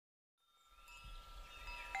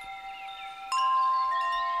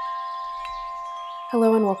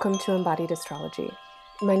Hello and welcome to Embodied Astrology.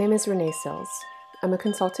 My name is Renee Sills. I'm a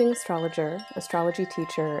consulting astrologer, astrology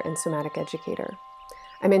teacher, and somatic educator.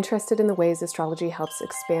 I'm interested in the ways astrology helps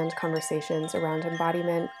expand conversations around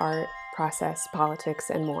embodiment, art, process, politics,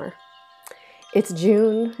 and more. It's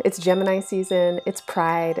June, it's Gemini season, it's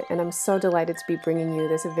Pride, and I'm so delighted to be bringing you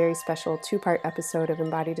this very special two-part episode of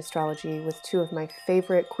Embodied Astrology with two of my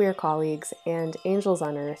favorite queer colleagues and angels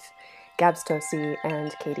on earth, Gabs Tosi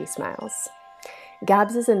and Katie Smiles.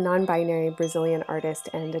 Gabs is a non-binary Brazilian artist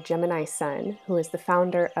and a Gemini sun who is the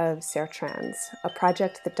founder of Ser Trans, a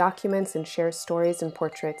project that documents and shares stories and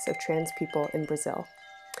portraits of trans people in Brazil.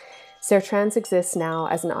 Ser Trans exists now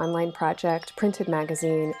as an online project, printed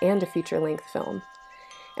magazine, and a feature-length film.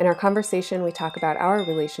 In our conversation, we talk about our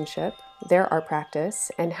relationship, their art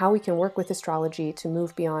practice, and how we can work with astrology to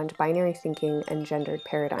move beyond binary thinking and gendered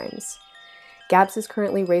paradigms. Gabs is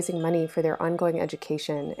currently raising money for their ongoing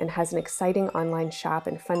education and has an exciting online shop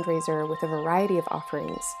and fundraiser with a variety of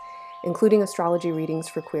offerings, including astrology readings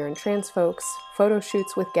for queer and trans folks, photo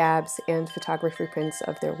shoots with Gabs, and photography prints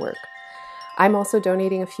of their work. I'm also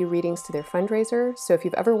donating a few readings to their fundraiser, so if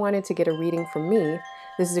you've ever wanted to get a reading from me,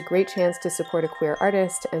 this is a great chance to support a queer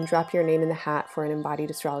artist and drop your name in the hat for an embodied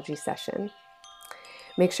astrology session.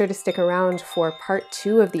 Make sure to stick around for part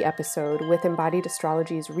 2 of the episode with Embodied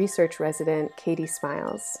Astrology's research resident, Katie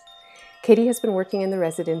Smiles. Katie has been working in the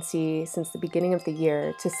residency since the beginning of the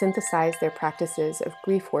year to synthesize their practices of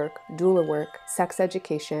grief work, doula work, sex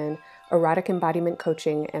education, erotic embodiment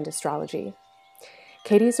coaching, and astrology.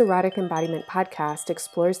 Katie's Erotic Embodiment podcast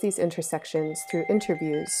explores these intersections through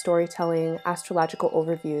interviews, storytelling, astrological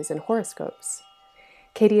overviews, and horoscopes.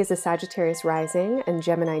 Katie is a Sagittarius rising and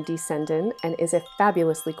Gemini descendant and is a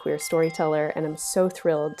fabulously queer storyteller, and I'm so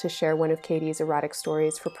thrilled to share one of Katie's erotic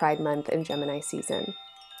stories for Pride Month and Gemini season.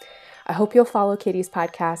 I hope you'll follow Katie's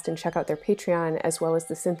podcast and check out their Patreon as well as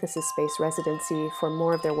the Synthesis Space residency for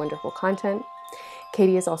more of their wonderful content.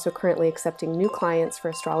 Katie is also currently accepting new clients for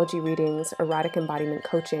astrology readings, erotic embodiment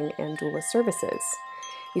coaching, and doula services.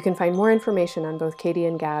 You can find more information on both Katie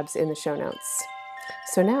and Gabs in the show notes.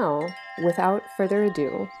 So now, without further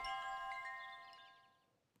ado,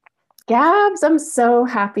 Gabs, I'm so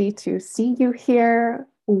happy to see you here.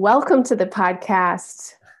 Welcome to the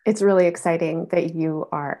podcast. It's really exciting that you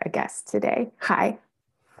are a guest today. Hi.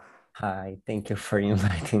 Hi, thank you for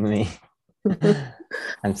inviting me.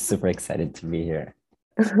 I'm super excited to be here.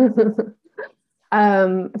 For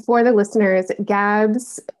the listeners,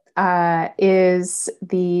 Gabs is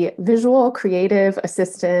the visual creative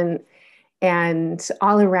assistant and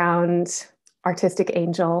all-around artistic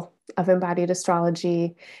angel of Embodied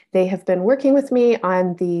Astrology. They have been working with me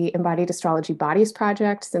on the Embodied Astrology Bodies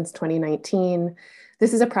project since 2019.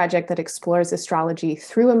 This is a project that explores astrology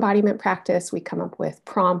through embodiment practice. We come up with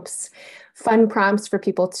prompts, fun prompts for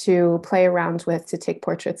people to play around with, to take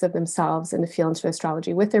portraits of themselves and to feel into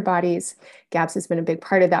astrology with their bodies. Gabs has been a big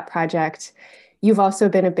part of that project. You've also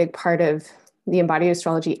been a big part of the Embodied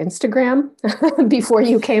Astrology Instagram. Before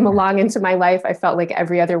you came along into my life, I felt like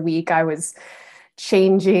every other week I was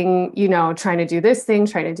changing, trying to do this thing,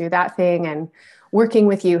 trying to do that thing. And working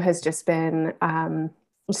with you has just been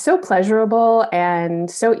so pleasurable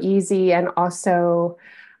and so easy. And also,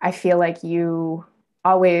 I feel like you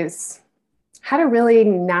always had a really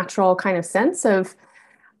natural kind of sense of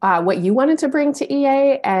what you wanted to bring to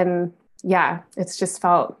EA. And yeah, it's just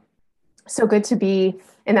felt so good to be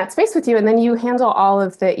in that space with you. And then you handle all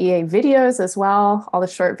of the EA videos as well, all the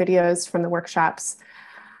short videos from the workshops.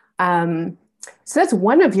 So that's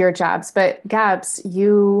one of your jobs, but Gabs,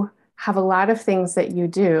 you have a lot of things that you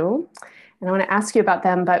do, and I want to ask you about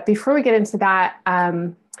them. But before we get into that,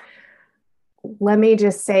 let me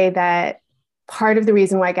just say that part of the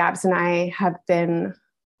reason why Gabs and I have been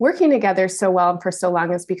working together so well and for so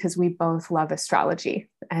long is because we both love astrology,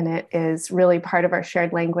 and it is really part of our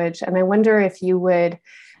shared language. And I wonder if you would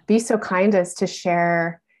be so kind as to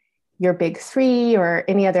share your big three or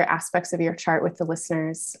any other aspects of your chart with the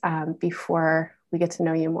listeners before we get to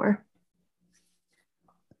know you more.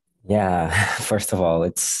 Yeah, first of all,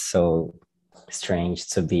 it's so strange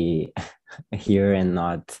to be here and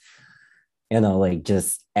not,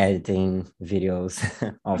 just editing videos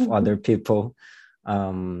of other people.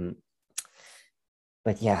 But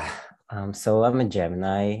yeah, so I'm a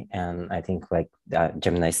Gemini, and I think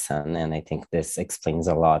Gemini sun, and I think this explains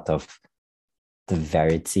a lot of the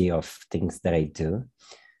variety of things that I do.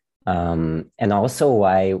 And also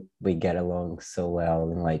why we get along so well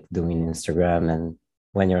in doing Instagram. And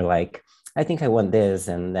when you're like, I think I want this,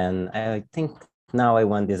 and then I think now I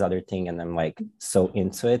want this other thing, and I'm so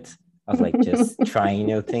into it of just trying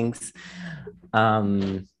new things.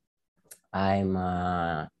 I'm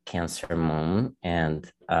a Cancer moon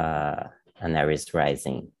and an Aries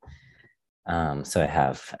rising. So I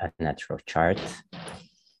have a natural chart,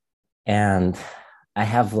 and I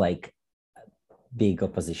have like big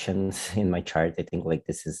oppositions in my chart. I think like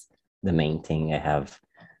this is the main thing. I have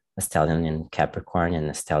a stellium in Capricorn and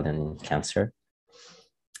a stellium in Cancer.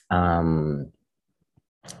 And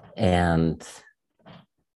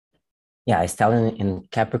yeah, a stellium in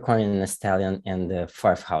Capricorn and a stellium in the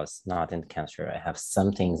fourth house, not in Cancer. I have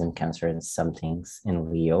some things in Cancer and some things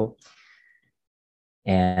in Leo.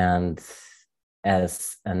 And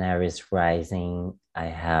as an Aries rising, I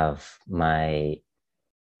have my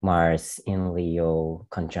Mars in Leo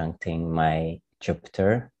conjuncting my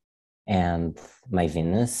Jupiter and my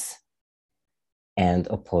Venus, and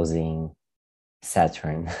opposing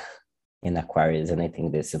Saturn in Aquarius. And I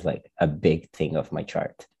think this is like a big thing of my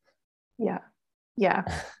chart. Yeah. Yeah.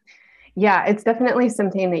 Yeah. It's definitely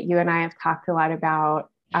something that you and I have talked a lot about.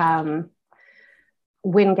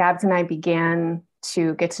 When Gabs and I began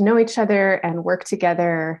to get to know each other and work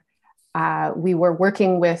together, we were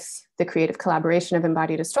working with the creative collaboration of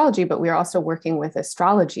embodied astrology, but we were also working with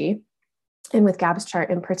astrology and with Gab's chart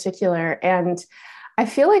in particular. And I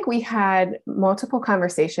feel like we had multiple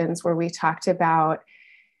conversations where we talked about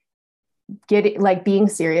being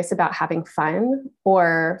serious about having fun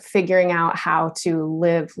or figuring out how to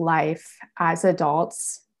live life as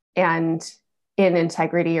adults and in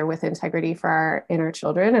integrity or with integrity for our inner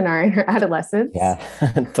children and our inner adolescents. Yeah,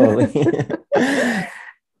 totally.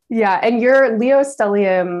 Yeah. And your Leo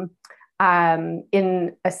stellium,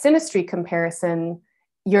 in a synastry comparison,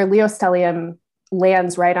 your Leo stellium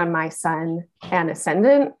lands right on my sun and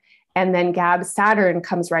ascendant. And then Gab's Saturn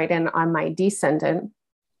comes right in on my descendant.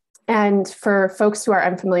 And for folks who are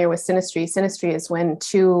unfamiliar with synastry, synastry is when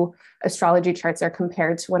two astrology charts are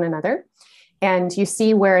compared to one another. And you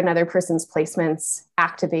see where another person's placements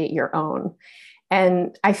activate your own.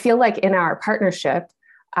 And I feel like in our partnership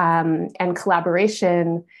and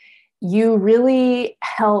collaboration, you really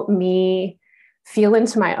help me feel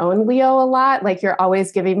into my own Leo a lot. Like you're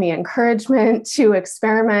always giving me encouragement to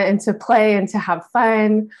experiment and to play and to have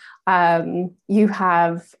fun. You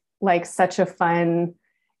have like such a fun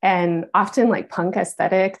and often like punk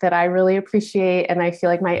aesthetic that I really appreciate. And I feel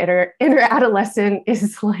like my inner adolescent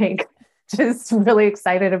is like just really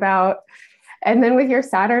excited about. And then with your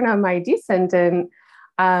Saturn on my descendant,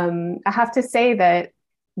 I have to say that,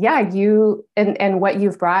 yeah, you and what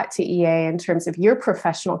you've brought to EA in terms of your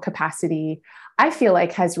professional capacity, I feel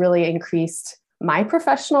like has really increased my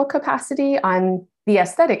professional capacity on the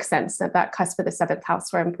aesthetic sense at that cusp of the seventh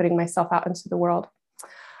house where I'm putting myself out into the world.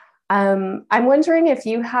 I'm wondering if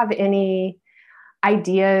you have any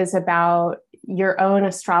ideas about your own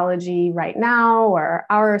astrology right now or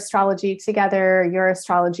our astrology together, your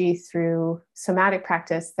astrology through somatic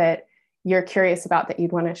practice that you're curious about that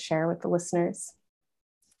you'd want to share with the listeners.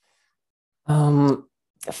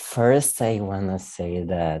 First, I want to say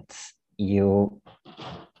that you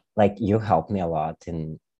help me a lot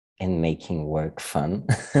in making work fun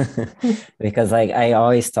because like I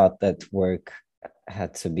always thought that work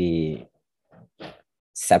had to be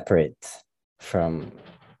separate from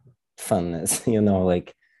funness,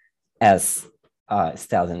 like as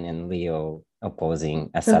Stellium and Leo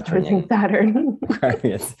opposing a Saturn and Saturn.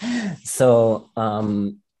 Aquarius. So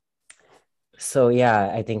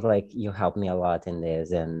yeah, I think like you helped me a lot in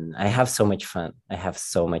this, and I have so much fun.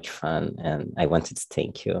 And I wanted to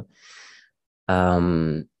thank you.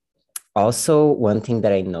 Also, one thing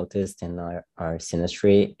that I noticed in our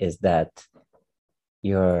synastry is that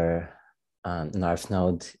your North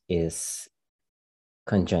Node is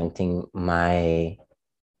conjuncting my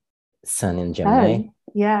Sun in Gemini.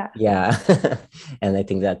 Yeah. And I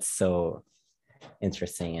think that's so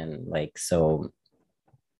interesting and like so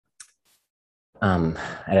I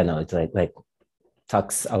don't know, it's like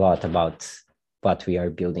talks a lot about what we are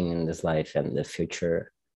building in this life and the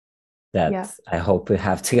future that I hope we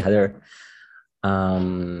have together.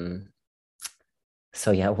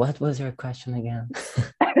 So yeah, what was your question again?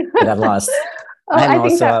 I got lost. I'm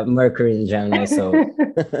also a Mercury in Gemini, so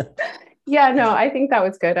yeah, no, I think that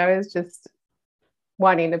was good. I was just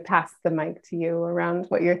wanting to pass the mic to you around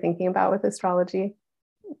what you're thinking about with astrology.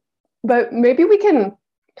 But maybe we can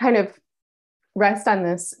kind of rest on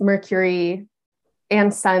this Mercury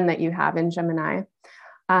and Sun that you have in Gemini.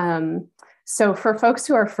 So for folks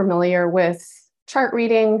who are familiar with chart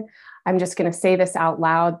reading, I'm just going to say this out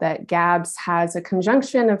loud that Gabs has a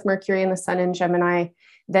conjunction of Mercury and the Sun in Gemini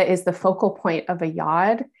that is the focal point of a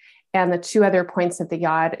yod. And the two other points of the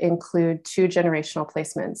yod include two generational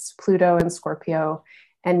placements, Pluto in Scorpio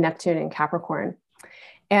and Neptune in Capricorn.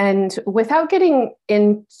 And without getting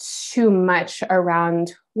in too much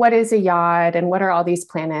around what is a yod and what are all these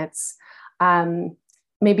planets,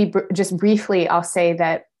 maybe just briefly, I'll say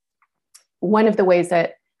that one of the ways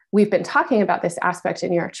that we've been talking about this aspect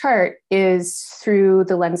in your chart is through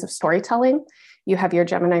the lens of storytelling. You have your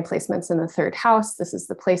Gemini placements in the third house. This is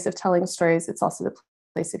the place of telling stories. It's also the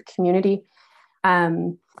place of community.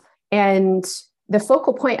 And the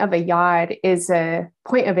focal point of a yod is a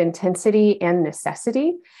point of intensity and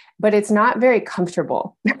necessity, but it's not very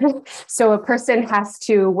comfortable. So a person has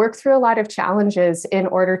to work through a lot of challenges in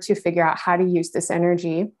order to figure out how to use this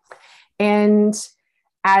energy. And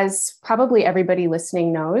as probably everybody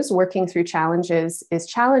listening knows, working through challenges is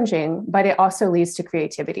challenging, but it also leads to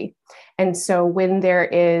creativity. And so when there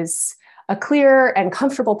is a clear and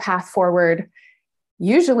comfortable path forward,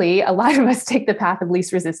 usually a lot of us take the path of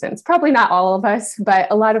least resistance. Probably not all of us,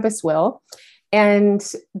 but a lot of us will. And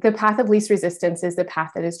the path of least resistance is the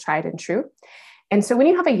path that is tried and true. And so when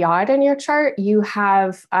you have a yod in your chart, you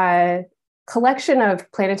have a collection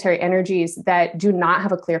of planetary energies that do not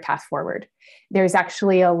have a clear path forward. There's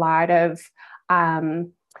actually a lot of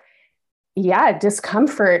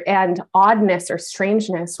discomfort and oddness or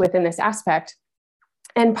strangeness within this aspect.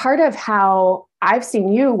 And part of how I've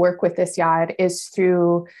seen you work with this yod is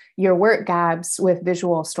through your work, Gabs, with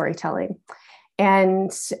visual storytelling.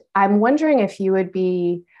 And I'm wondering if you would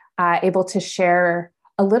be able to share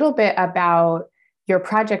a little bit about your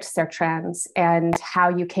project, Sertrans, and how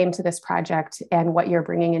you came to this project and what you're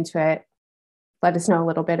bringing into it. Let us know a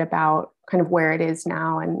little bit about kind of where it is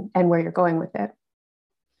now and where you're going with it.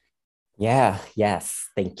 Yes,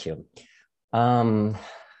 thank you.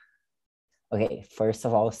 Okay, first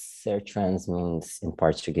of all, ser trans means in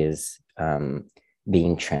Portuguese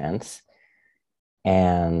being trans.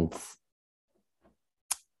 And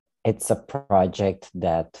it's a project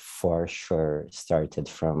that for sure started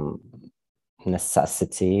from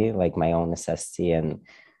necessity, like my own necessity, and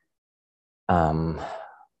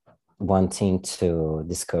wanting to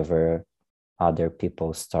discover other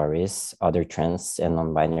people's stories, other trans and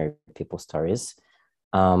non-binary people's stories.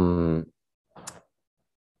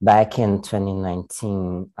 Back in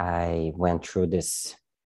 2019, I went through this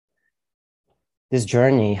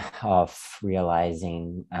journey of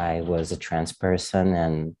realizing I was a trans person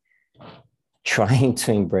and trying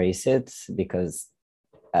to embrace it, because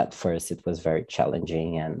at first it was very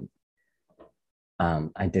challenging and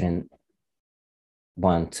I didn't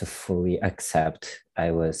want to fully accept I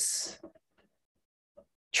was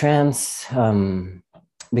trans,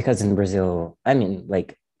 because in Brazil, I mean,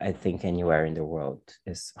 like, I think anywhere in the world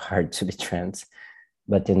is hard to be trans,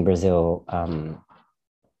 but in Brazil,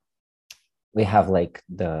 we have like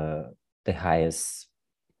the highest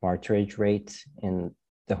martyrdom rate in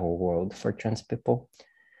the whole world for trans people.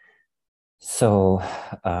 So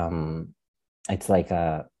it's like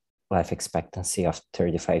a life expectancy of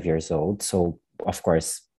 35 years old. So of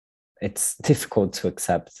course, it's difficult to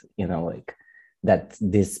accept, like that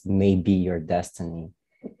this may be your destiny.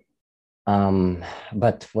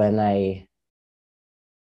 But when I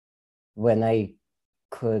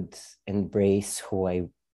could embrace who I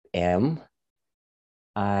am,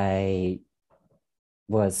 I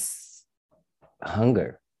was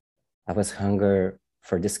hunger. I was hunger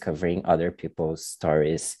for discovering other people's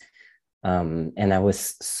stories. And I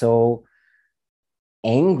was so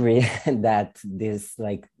angry that this,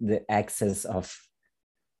 like, the access of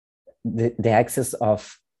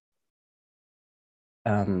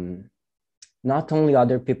not only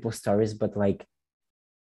other people's stories, but like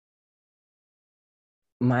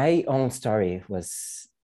my own story was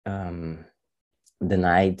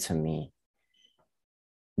denied to me,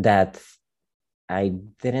 that I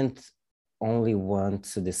didn't only want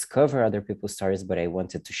to discover other people's stories, but I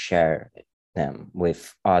wanted to share them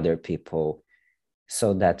with other people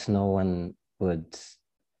so that no one would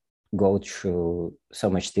go through so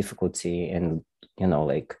much difficulty and,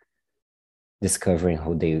 like discovering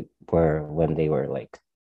who they were when they were like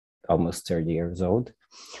almost 30 years old.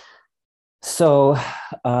 So,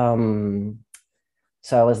 so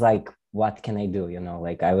I was like, what can I do?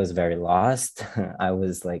 Like I was very lost. I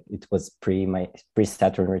was like, it was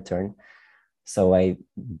pre-Saturn return. So I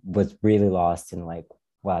was really lost in like,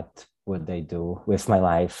 what would I do with my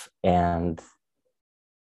life? And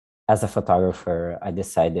as a photographer, I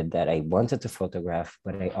decided that I wanted to photograph,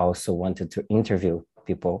 but I also wanted to interview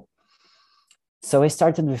people. So I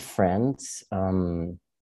started with friends.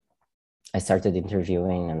 I started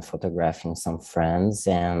interviewing and photographing some friends,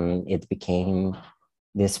 and it became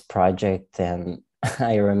this project. And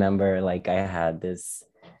I remember like I had this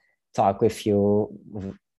talk with you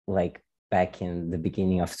like back back in the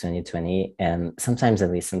beginning of 2020, and sometimes I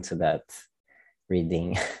listen to that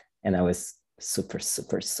reading and I was super,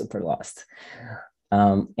 super, super lost.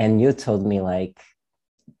 And you told me like,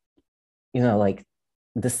 like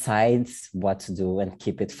decide what to do and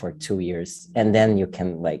keep it for 2 years, and then you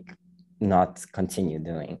can like not continue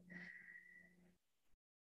doing.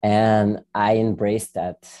 And I embraced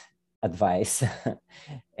that advice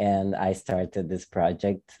and I started this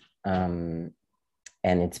project.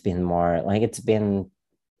 And it's been more like, it's been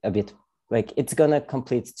a bit like, it's gonna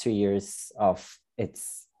complete 2 years of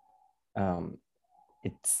um,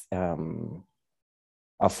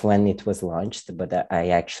 of when it was launched, but I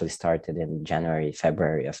actually started in January,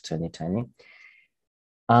 February of 2020.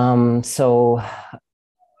 So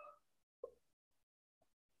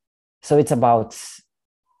it's about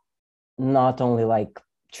not only like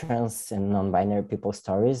trans and non-binary people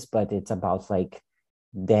stories, but it's about like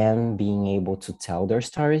them being able to tell their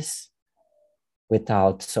stories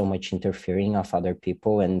without so much interfering of other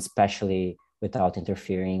people, and especially without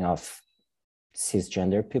interfering of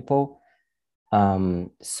cisgender people.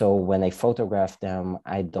 So when I photograph them,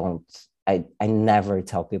 I never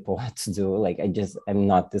tell people what to do. Like I'm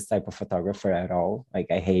not this type of photographer at all. Like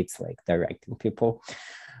I hate like directing people.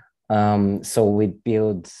 So we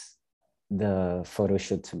build the photo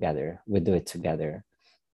shoot together. We do it together.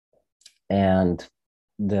 And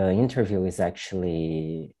the interview is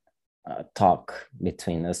actually a talk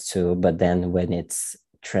between us two, but then when it's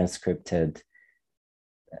transcripted,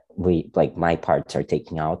 we like my parts are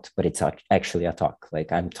taken out, but it's actually a talk.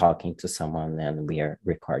 Like I'm talking to someone and we are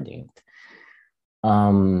recording it.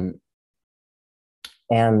 And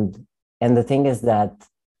the thing is that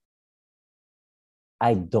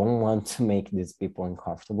I don't want to make these people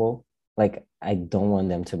uncomfortable. Like I don't want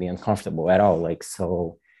them to be uncomfortable at all. Like,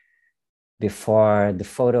 so before the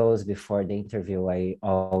photos, before the interview, I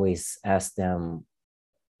always ask them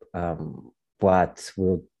what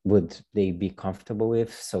would they be comfortable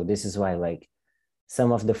with. So this is why like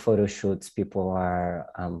some of the photo shoots people are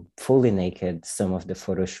fully naked, some of the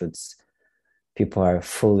photo shoots people are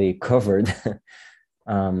fully covered.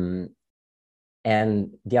 And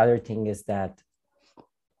the other thing is that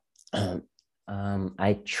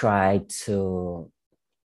I try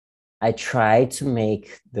to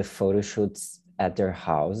make the photo shoots at their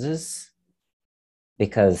houses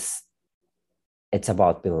because it's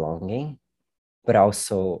about belonging, but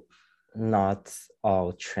also not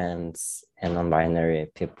all trans and non-binary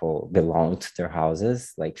people belong to their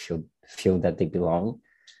houses, like feel that they belong.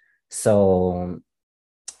 So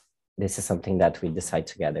this is something that we decide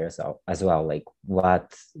together as well, like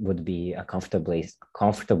what would be a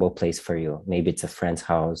comfortable place for you. Maybe it's a friend's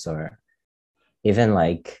house, or even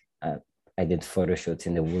like I did photo shoots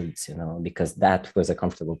in the woods, because that was a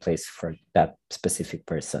comfortable place for that specific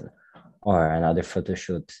person, or another photo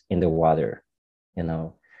shoot in the water,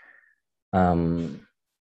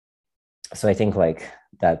 so I think like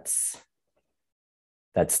that's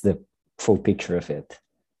the full picture of it.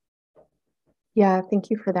 Yeah, thank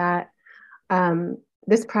you for that.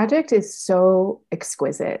 This project is so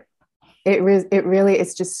exquisite. It really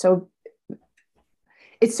is just so,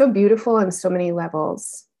 it's so beautiful on so many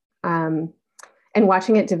levels. And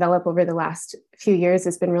watching it develop over the last few years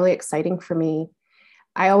has been really exciting for me.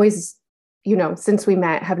 I always, since we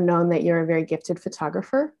met, have known that you're a very gifted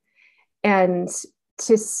photographer. And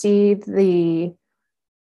to see the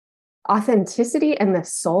authenticity and the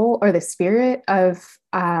soul or the spirit of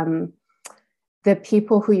the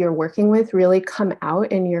people who you're working with really come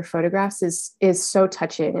out in your photographs is so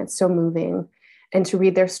touching. It's so moving. And to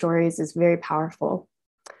read their stories is very powerful.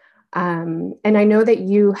 And I know that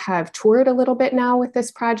you have toured a little bit now with this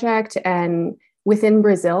project, and within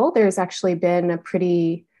Brazil, there's actually been a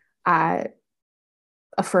pretty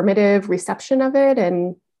affirmative reception of it.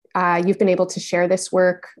 And you've been able to share this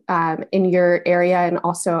work in your area and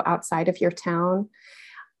also outside of your town.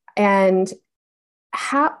 And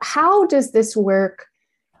how does this work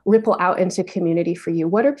ripple out into community for you?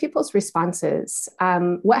 What are people's responses?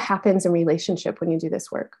 What happens in relationship when you do this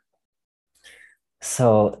work?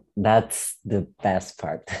 So that's the best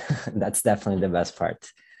part. That's definitely the best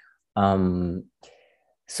part.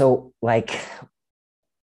 So like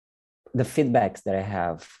the feedbacks that I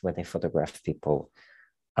have when I photograph people,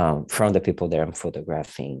 from the people that I'm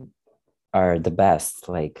photographing, are the best.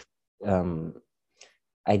 Like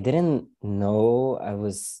I didn't know I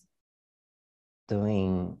was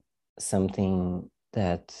doing something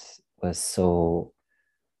that was so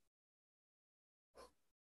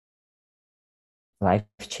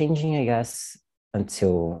life-changing, I guess,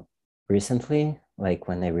 until recently, like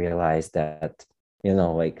when I realized that,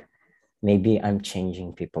 like maybe I'm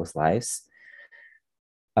changing people's lives.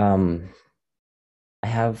 um, I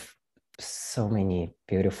have so many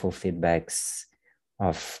beautiful feedbacks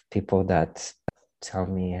of people that tell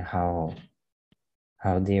me how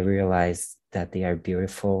they realize that they are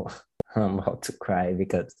beautiful. I'm about to cry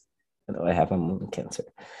because I have a moon cancer.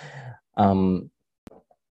 Um,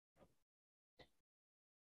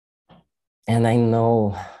 and I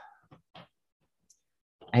know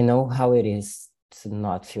how it is to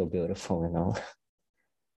not feel beautiful,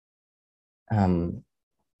 um,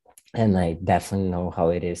 and I definitely know how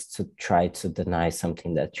it is to try to deny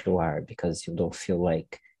something that you are because you don't feel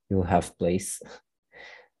like you have place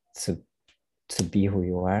to to be who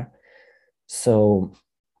you are. So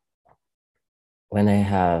when I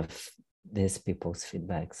have these people's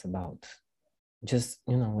feedbacks about just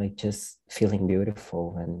like just feeling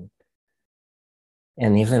beautiful,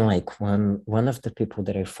 and even like one of the people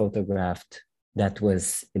that I photographed that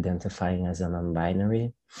was identifying as a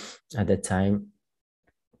non-binary at the time,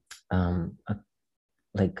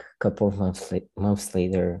 like a couple of months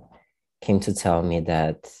later, came to tell me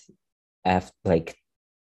that after like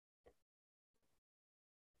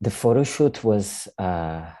the photo shoot was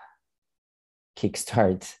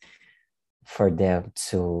kickstart for them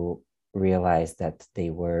to realize that they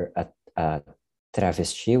were a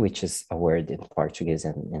travesti, which is a word in Portuguese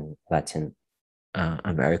and in Latin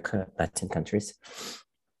America, Latin countries.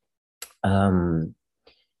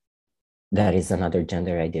 That is another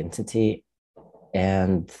gender identity,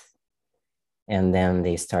 and then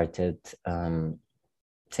they started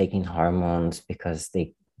taking hormones because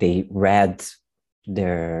they read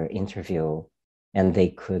their interview and they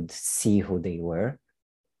could see who they were.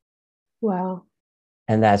 Wow.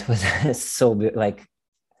 And that was so like,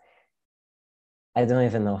 I don't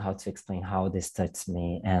even know how to explain how this touched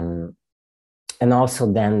me. And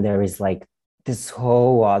also then there is like this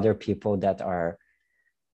whole other people that are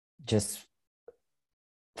just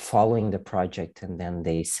following the project, and then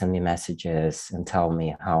they send me messages and tell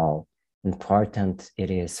me how important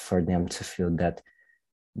it is for them to feel that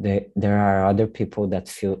there are other people that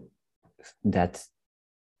feel that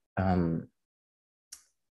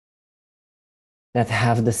that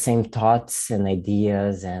have the same thoughts and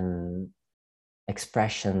ideas and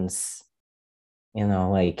expressions,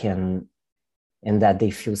 like and that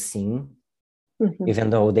they feel seen, even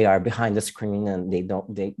though they are behind the screen and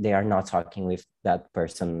they are not talking with that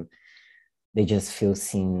person. They just feel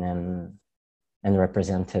seen and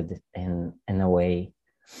represented in a way.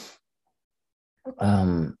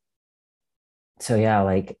 So yeah,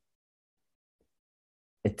 like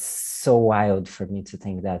it's so wild for me to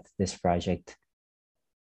think that this project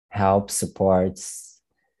helps, supports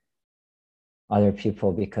other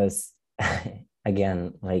people, because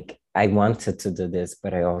again, like I wanted to do this,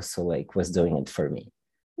 but I also like was doing it for me,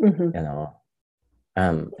 and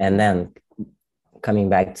then coming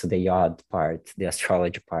back to the yod part, the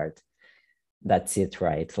astrology part, that's it,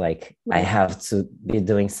 right? Like I have to be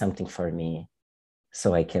doing something for me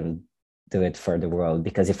so I can do it for the world,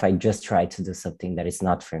 because if I just try to do something that is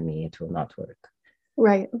not for me, it will not work.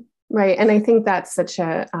 Right. And I think that's such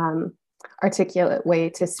a articulate way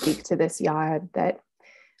to speak to this yod, that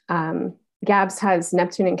Gabs has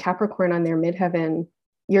Neptune and Capricorn on their midheaven.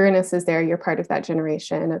 Uranus is there. You're part of that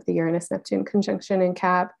generation of the Uranus-Neptune conjunction in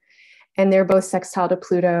Cap. And they're both sextile to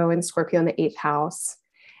Pluto and Scorpio in the 8th house.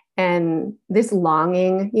 And this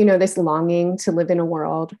longing to live in a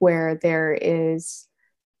world where there is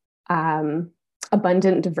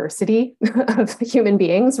abundant diversity of human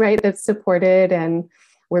beings, right? That's supported, and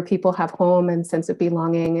where people have home and sense of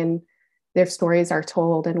belonging, and their stories are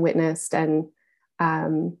told and witnessed, and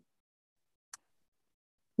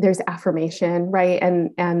there's affirmation, right?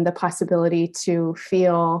 And the possibility to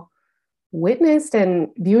feel witnessed and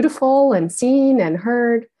beautiful and seen and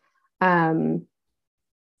heard.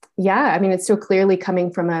 Yeah, I mean, it's so clearly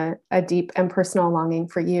coming from a deep and personal longing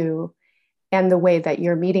for you. And the way that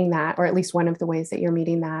you're meeting that, or at least one of the ways that you're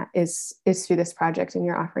meeting that, is through this project, and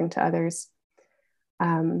you're offering to others.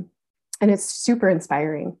 And it's super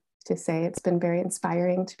inspiring to say. It's been very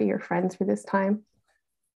inspiring to be your friend through this time.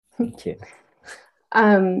 Thank you.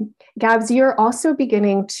 Gabs, you're also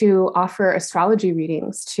beginning to offer astrology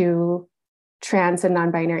readings to trans and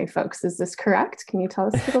non-binary folks. Is this correct? Can you tell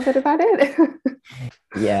us a little bit about it?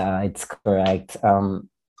 Yeah, it's correct.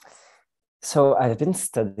 So I've been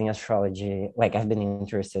studying astrology, like I've been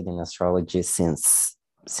interested in astrology since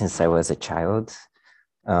I was a child.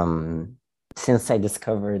 Since I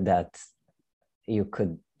discovered that you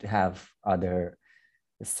could have other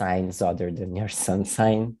signs other than your sun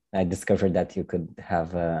sign, I discovered that you could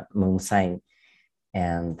have a moon sign.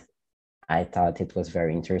 And I thought it was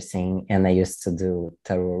very interesting. And I used to do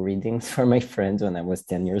tarot readings for my friends when I was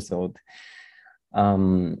 10 years old.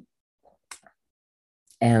 And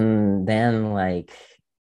then, like,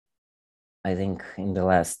 I think in the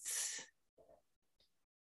last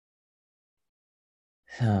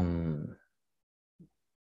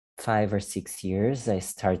 5 or 6 years, I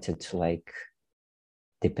started to like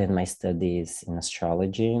deepen my studies in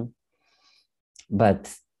astrology.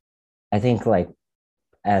 But I think, like,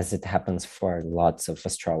 as it happens for lots of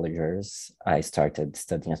astrologers, I started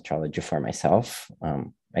studying astrology for myself.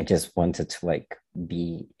 I just wanted to like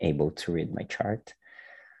be able to read my chart.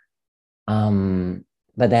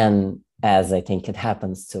 But then, as I think it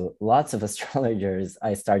happens to lots of astrologers,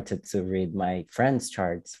 I started to read my friends'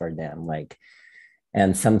 charts for them. Like,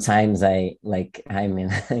 and sometimes I'm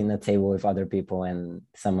in a table with other people, and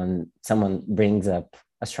someone brings up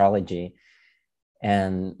astrology,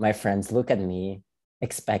 and my friends look at me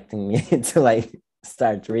expecting me to like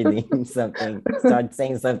start reading something, start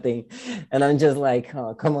saying something, and I'm just like,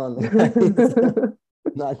 oh, come on, guys.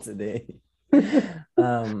 Not today.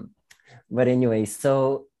 But anyway,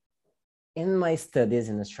 so in my studies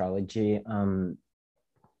in astrology,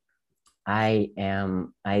 I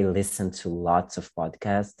listen to lots of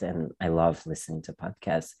podcasts, and I love listening to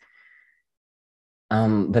podcasts.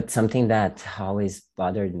 But something that always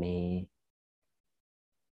bothered me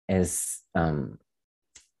is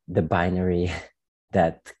the binary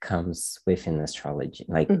that comes within astrology.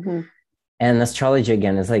 Like, and astrology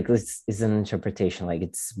again is like, is an interpretation. Like,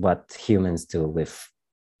 it's what humans do with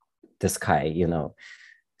the sky, you know.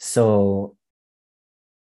 So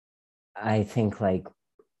I think like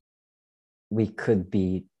we could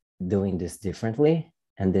be doing this differently,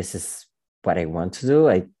 and this is what I want to do.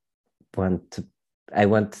 I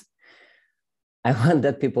want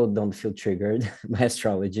that people don't feel triggered by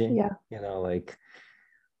astrology. Yeah. You know, like,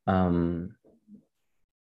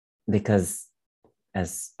 because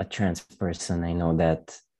as a trans person, I know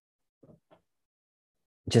that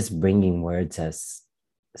just bringing words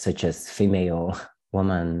such as female,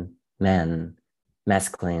 woman, man,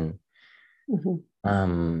 masculine,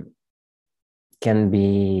 can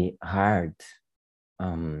be hard.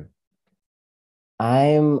 I'm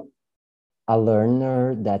a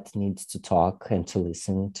learner that needs to talk and to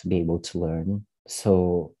listen to be able to learn.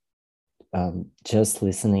 So just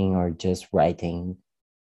listening or just writing,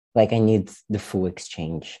 like, I need the full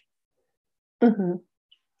exchange.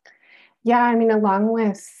 Yeah, I mean, along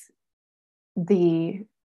with the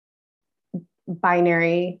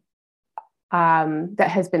binary that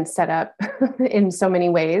has been set up in so many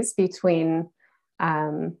ways between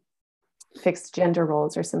fixed gender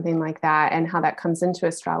roles or something like that, and how that comes into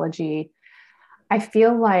astrology, I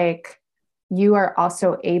feel like you are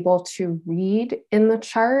also able to read in the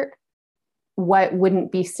chart what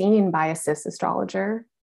wouldn't be seen by a cis astrologer,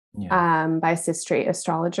 by a cis straight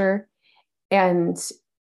astrologer. And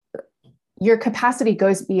your capacity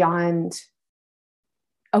goes beyond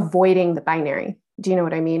avoiding the binary. Do you know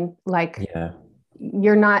what I mean? Like,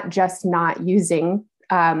 you're not just not using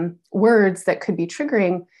words that could be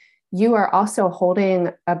triggering. You are also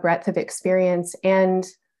holding a breadth of experience and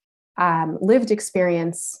lived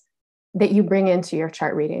experience that you bring into your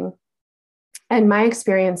chart reading. And my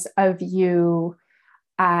experience of you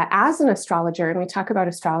as an astrologer, and we talk about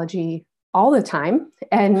astrology all the time,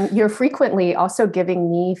 and you're frequently also giving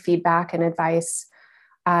me feedback and advice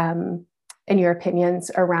and your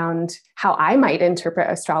opinions around how I might interpret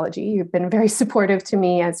astrology. You've been very supportive to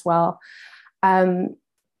me as well.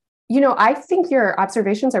 You know, I think your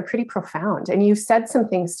observations are pretty profound, and you've said some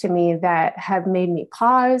things to me that have made me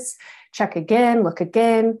pause, check again, look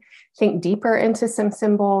again, think deeper into some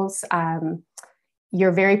symbols.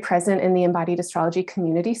 You're very present in the embodied astrology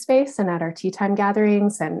community space and at our tea time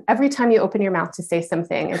gatherings. And every time you open your mouth to say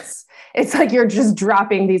something, it's like you're just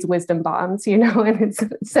dropping these wisdom bombs, you know, and it's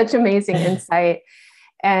such amazing insight.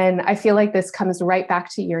 And I feel like this comes right back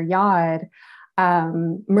to your yod.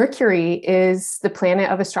 Mercury is the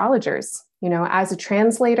planet of astrologers, you know, as a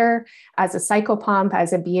translator, as a psychopomp,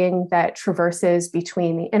 as a being that traverses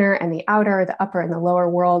between the inner and the outer, the upper and the lower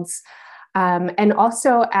worlds, and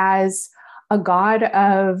also as a god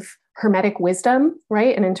of hermetic wisdom,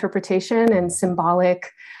 right? And interpretation and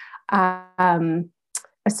symbolic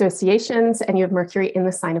associations. And you have Mercury in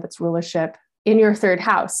the sign of its rulership in your third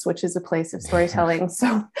house, which is a place of storytelling.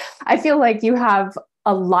 So I feel like you have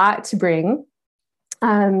a lot to bring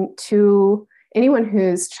to anyone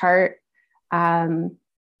whose chart, you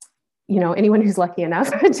know, anyone who's lucky enough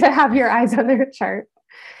to have your eyes on their chart.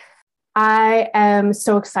 I am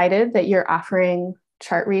so excited that you're offering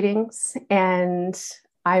chart readings, and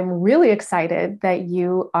I'm really excited that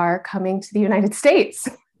you are coming to the United States.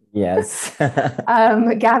 Yes.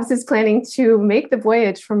 Gabs is planning to make the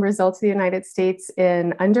voyage from Brazil to the United States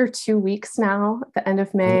in under 2 weeks now, at the end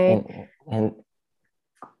of May. In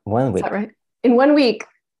 1 week. Is that right? In 1 week.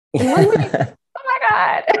 In 1 week. Oh my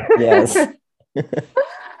God. Yes.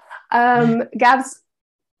 Gabs,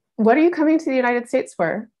 what are you coming to the United States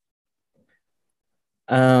for?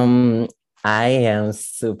 I am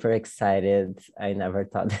super excited. I never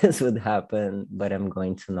thought this would happen, but I'm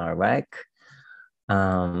going to Norway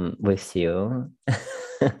with you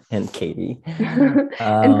and Katie.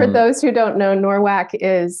 And for those who don't know, NORWAC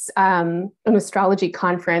is an astrology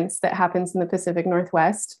conference that happens in the Pacific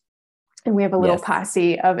Northwest. And we have a little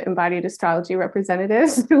posse of embodied astrology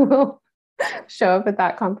representatives who will show up at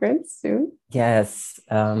that conference soon. Yes.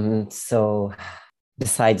 So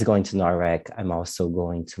besides going to Norway, I'm also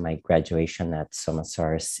going to my graduation at Soma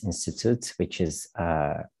Source Institute, which is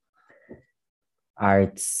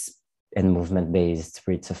arts and movement-based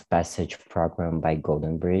rites of passage program by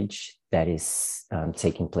Golden Bridge that is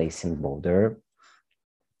taking place in Boulder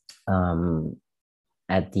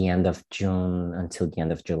at the end of June until the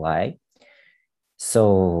end of July.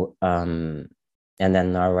 So, and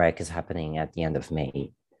then Norway is happening at the end of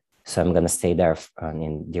May. So I'm going to stay there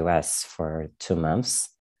in the US for 2 months.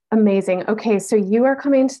 Amazing. Okay, so you are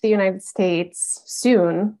coming to the United States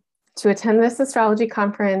soon to attend this astrology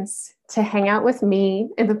conference, to hang out with me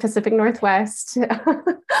in the Pacific Northwest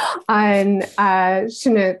on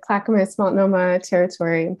Chinook Clackamas Multnomah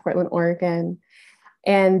territory in Portland, Oregon.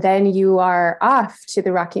 And then you are off to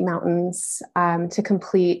the Rocky Mountains to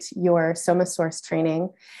complete your Soma Source training.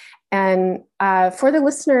 And for the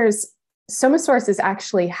listeners, Soma Source is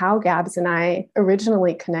actually how Gabs and I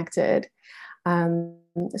originally connected.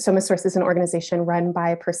 Soma Source is an organization run by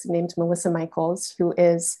a person named Melissa Michaels, who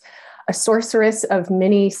is a sorceress of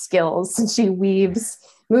many skills. She weaves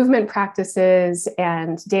movement practices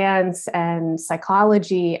and dance and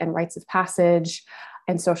psychology and rites of passage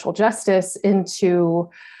and social justice into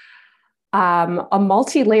a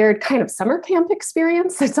multi-layered kind of summer camp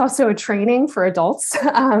experience. It's also a training for adults.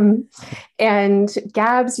 And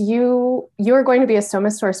Gabs, you're going to be a Soma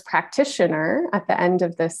Source practitioner at the end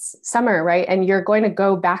of this summer, right? And you're going to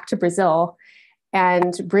go back to Brazil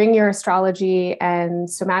and bring your astrology and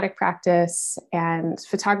somatic practice and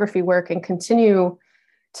photography work and continue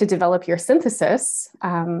to develop your synthesis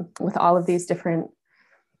with all of these different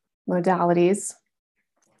modalities.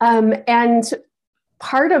 And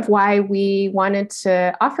part of why we wanted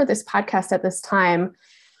to offer this podcast at this time,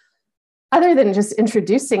 other than just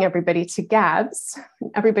introducing everybody to Gabs,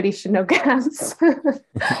 everybody should know Gabs,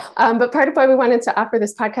 but part of why we wanted to offer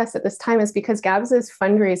this podcast at this time is because Gabs is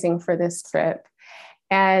fundraising for this trip.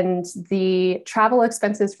 And the travel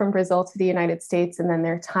expenses from Brazil to the United States and then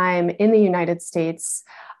their time in the United States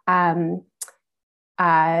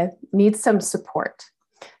needs some support.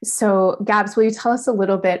 So Gabs, will you tell us a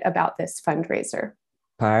little bit about this fundraiser?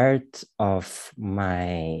 Part of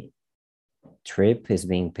my trip is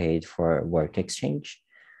being paid for work exchange,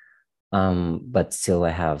 but still I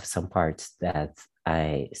have some parts that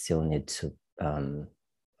I still need to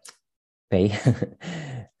pay.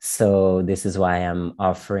 So this is why I'm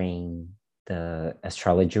offering the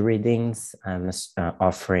astrology readings. I'm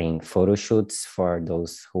offering photo shoots for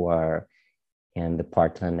those who are in the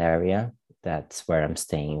Portland area. That's where I'm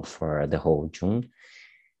staying for the whole June.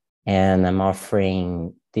 And I'm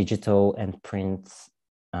offering digital and print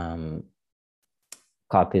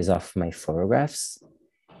copies of my photographs.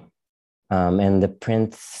 And the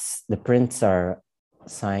prints are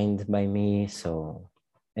signed by me. So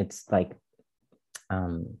it's like,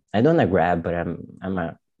 I don't grab, but I'm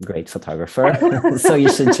a great photographer. So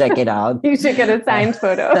you should check it out. You should get a signed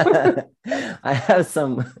photo. I have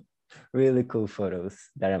some really cool photos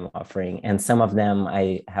that I'm offering, and some of them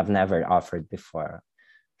I have never offered before.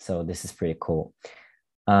 So this is pretty cool.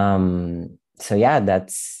 So yeah,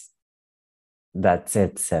 that's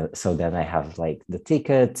it. So then I have like the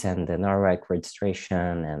ticket and the NORWAC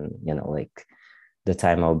registration, and like the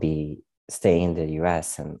time I'll be staying in the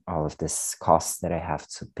US and all of this costs that I have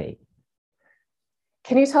to pay.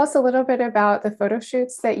 Can you tell us a little bit about the photo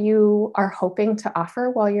shoots that you are hoping to offer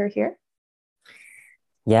while you're here?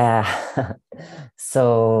 Yeah.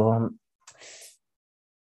 So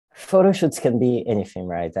photo shoots can be anything,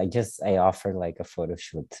 right? I offer like a photo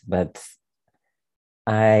shoot, but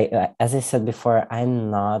as I said before, I'm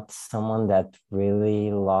not someone that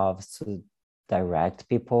really loves to direct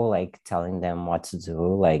people, like telling them what to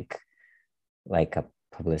do, like a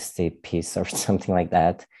publicity piece or something like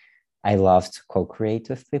that. I love to co-create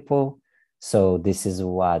with people. So this is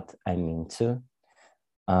what I'm into.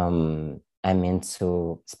 I'm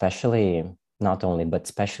into especially not only, but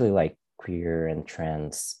especially like queer and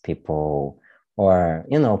trans people, or,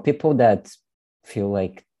 you know, people that feel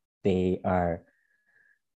like they are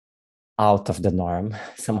out of the norm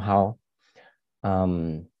somehow.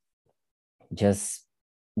 Um, just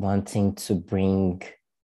wanting to bring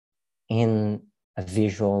in a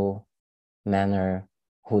visual manner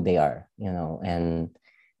who they are, you know, and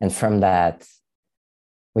from that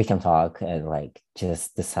we can talk and like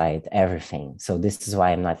just decide everything. So this is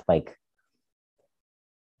why I'm not like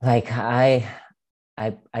I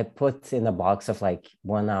put in a box of like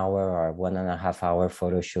 1 hour or 1.5 hour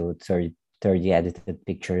photo shoots or 30 edited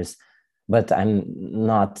pictures, but I'm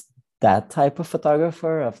not that type of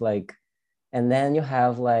photographer of like, and then you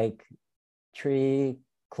have like 3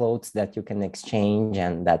 clothes that you can exchange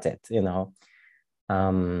and that's it, you know.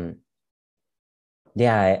 um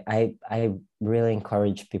yeah, I really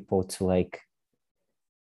encourage people to like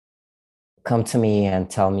come to me and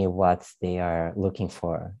tell me what they are looking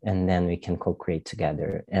for, and then we can co-create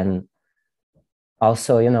together. And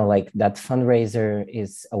also, you know, like that fundraiser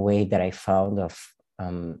is a way that I found of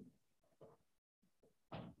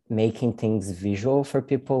making things visual for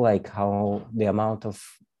people, like how the amount of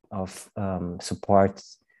support,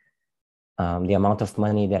 the amount of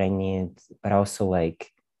money that I need, but also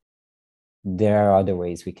like there are other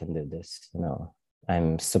ways we can do this, you know.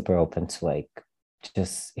 I'm super open to like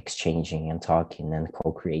just exchanging and talking and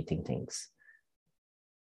co-creating things.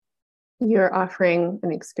 You're offering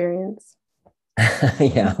an experience.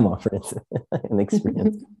 Yeah, I'm offering an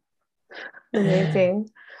experience. Amazing.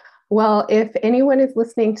 Well, if anyone is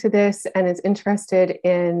listening to this and is interested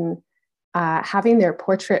in having their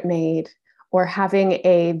portrait made or having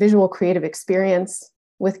a visual creative experience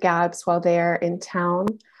with Gabs while they are in town,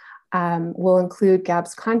 we'll include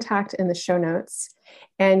Gab's contact in the show notes.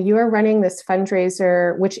 And you are running this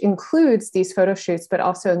fundraiser, which includes these photo shoots, but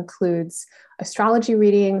also includes astrology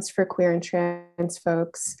readings for queer and trans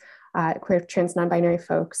folks, queer, trans, non-binary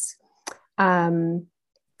folks.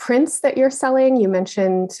 Prints that you're selling, you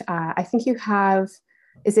mentioned, I think you have,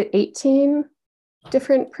 is it 18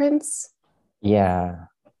 different prints? Yeah,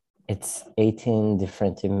 it's 18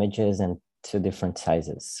 different images and 2 different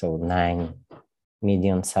sizes. So 9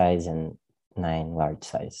 medium size and 9 large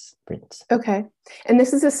size prints. Okay. And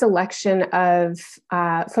this is a selection of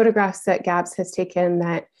photographs that Gabs has taken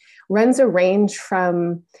that runs a range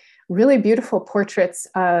from really beautiful portraits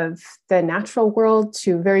of the natural world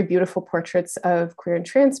to very beautiful portraits of queer and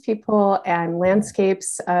trans people and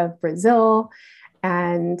landscapes of Brazil.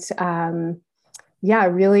 And yeah,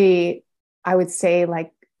 really, I would say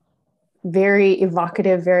like very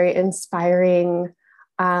evocative, very inspiring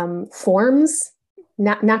forms,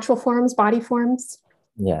 natural forms, body forms.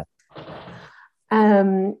 Yeah.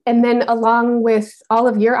 And then along with all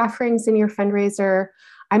of your offerings in your fundraiser,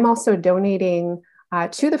 I'm also donating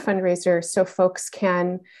to the fundraiser so folks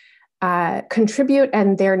can contribute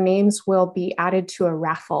and their names will be added to a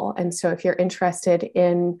raffle. And so if you're interested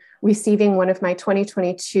in receiving one of my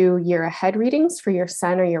 2022 year ahead readings for your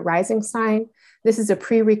sun or your rising sign, this is a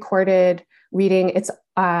pre-recorded reading. It's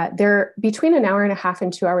they're between 1.5 hours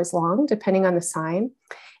and 2 hours long, depending on the sign.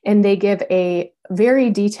 And they give a very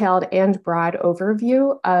detailed and broad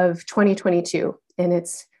overview of 2022 and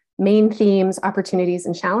its main themes, opportunities,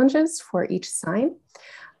 and challenges for each sign.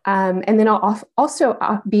 And then I'll also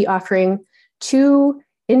be offering 2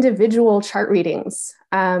 individual chart readings.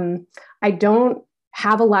 I don't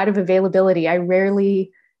have a lot of availability. I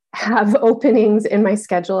rarely have openings in my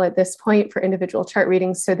schedule at this point for individual chart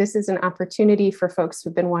readings. So this is an opportunity for folks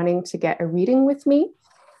who've been wanting to get a reading with me.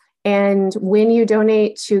 And when you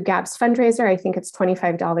donate to Gab's fundraiser, I think it's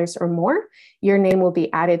 $25 or more, your name will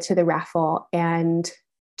be added to the raffle and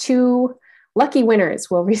 2 lucky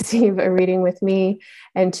winners will receive a reading with me,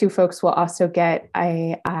 and 2 folks will also get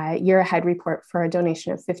a year ahead report for a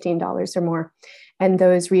donation of $15 or more. And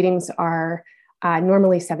those readings are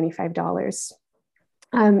normally $75.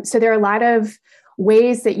 So there are a lot of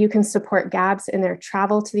ways that you can support Gabs in their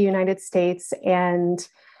travel to the United States, and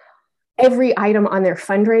every item on their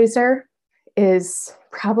fundraiser is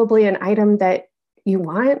probably an item that you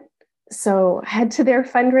want. So head to their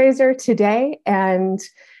fundraiser today and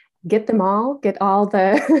get them all, get all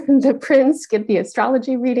the, the prints, get the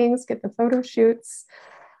astrology readings, get the photo shoots.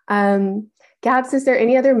 Gabs, is there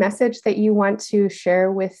any other message that you want to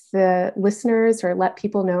share with the listeners or let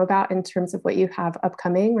people know about in terms of what you have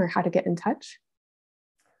upcoming or how to get in touch?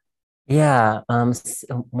 Yeah,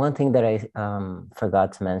 one thing that I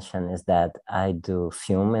forgot to mention is that I do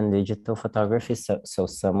film and digital photography. So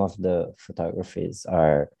some of the photographies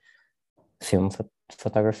are film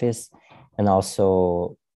photographies, and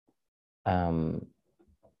also um,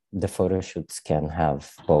 the photo shoots can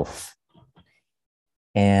have both.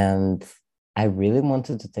 And I really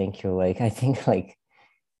wanted to thank you. Like, I think like,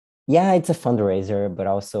 yeah, it's a fundraiser, but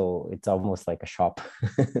also it's almost like a shop.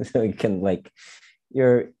 So you can like,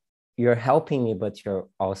 you're you're helping me, but you're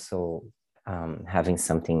also having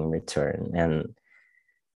something in return. And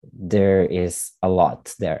there is a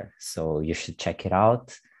lot there. So you should check it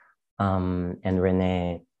out. And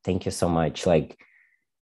Renee, thank you so much. Like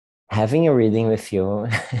having a reading with you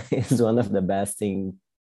is one of the best things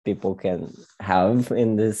people can have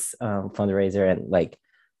in this fundraiser. And like,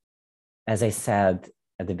 as I said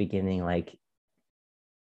at the beginning, like,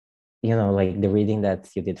 you know, like the reading that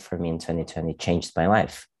you did for me in 2020 changed my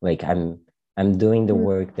life. Like I'm doing the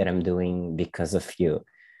work that I'm doing because of you,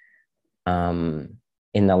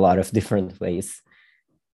 in a lot of different ways.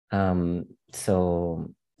 So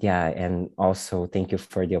yeah, and also thank you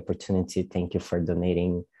for the opportunity. Thank you for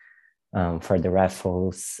donating for the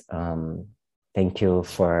raffles. Thank you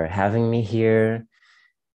for having me here.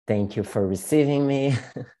 Thank you for receiving me.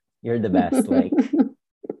 You're the best. Like,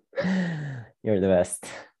 you're the best.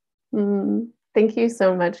 Thank you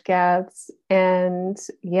so much, Gabs. And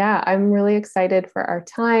yeah, I'm really excited for our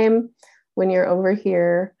time when you're over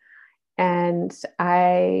here. And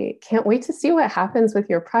I can't wait to see what happens with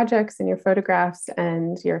your projects and your photographs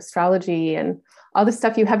and your astrology and all the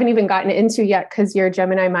stuff you haven't even gotten into yet because your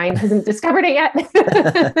Gemini mind hasn't discovered it yet.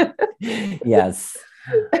 Yes.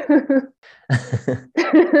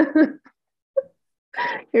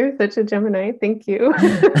 You're such a Gemini. Thank you.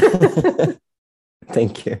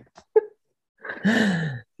 Thank you.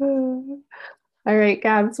 All right,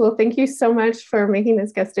 Gabs. Well, thank you so much for making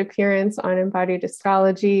this guest appearance on Embodied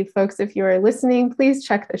Astrology. Folks, if you are listening, please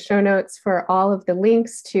check the show notes for all of the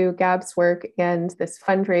links to Gab's work and this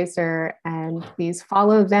fundraiser. And please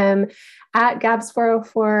follow them at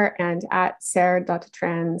Gabs404 and at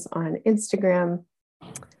Sarah.trans on Instagram.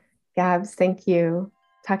 Gabs, thank you.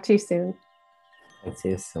 Talk to you soon. Talk to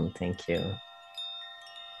you soon. Thank you.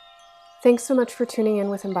 Thanks so much for tuning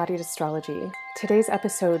in with Embodied Astrology. Today's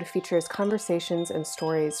episode features conversations and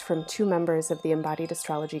stories from two members of the Embodied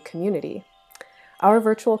Astrology community. Our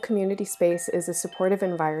virtual community space is a supportive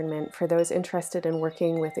environment for those interested in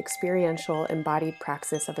working with experiential embodied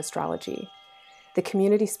praxis of astrology. The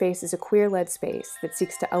community space is a queer-led space that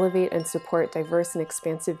seeks to elevate and support diverse and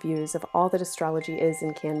expansive views of all that astrology is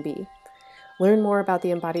and can be. Learn more about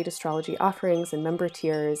the Embodied Astrology offerings and member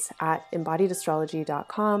tiers at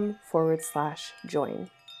embodiedastrology.com/join.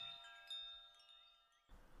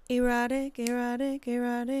 Erotic, erotic,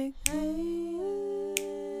 erotic.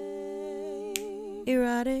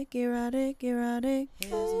 Erotic, erotic, erotic.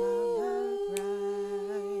 Here's my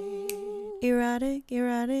birthright. Erotic,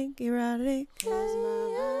 erotic, erotic. Here's my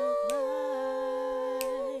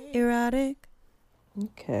birthright. Erotic.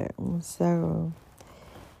 Okay, so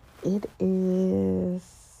it is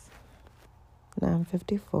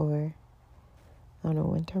 9:54 on a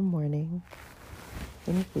winter morning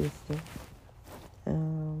in Houston.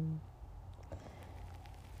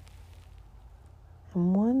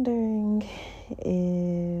 I'm wondering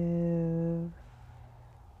if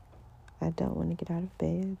I don't want to get out of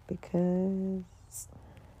bed because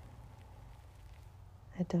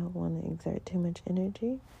I don't want to exert too much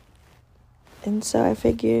energy. And so I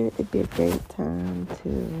figured it'd be a great time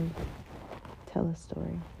to tell a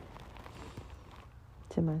story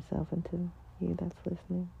to myself and to you that's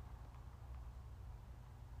listening.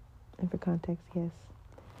 And for context, yes,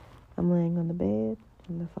 I'm laying on the bed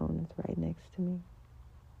and the phone is right next to me.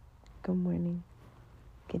 Good morning,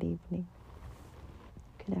 good evening,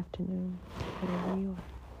 good afternoon, whatever you are.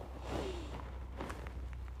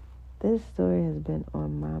 This story has been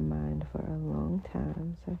on my mind for a long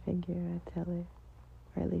time, so I figure I'd tell it,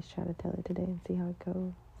 or at least try to tell it today and see how it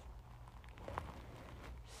goes.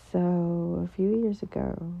 So, a few years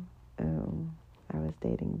ago, I was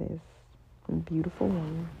dating this beautiful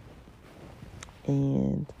woman,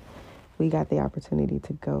 and we got the opportunity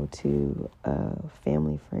to go to a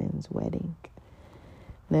family friend's wedding.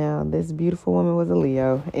 Now, this beautiful woman was a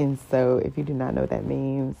Leo, and so if you do not know what that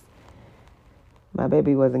means, my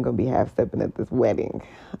baby wasn't going to be half-stepping at this wedding.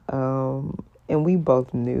 And we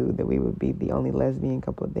both knew that we would be the only lesbian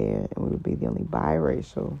couple there, and we would be the only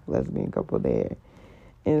biracial lesbian couple there.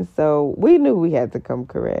 And so we knew we had to come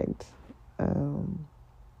correct.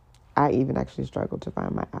 I even actually struggled to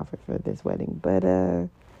find my outfit for this wedding, but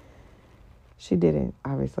she didn't,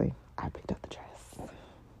 obviously. I picked up the dress.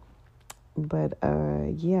 But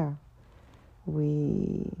yeah,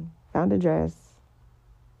 we found a dress.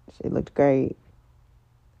 She looked great.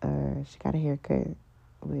 She got a haircut,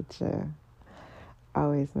 which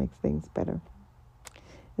always makes things better.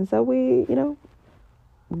 And so we get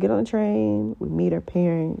on the train, we meet her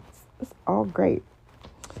parents. It's all great.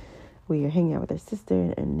 We are hanging out with her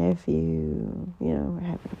sister and nephew, we're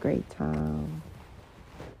having a great time.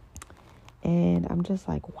 And I'm just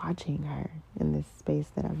like watching her in this space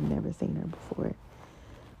that I've never seen her before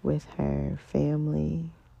with her family.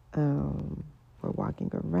 We're walking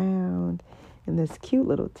around in this cute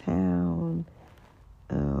little town.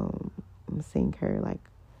 I'm seeing her like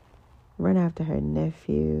run after her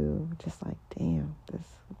nephew. Just like, damn, this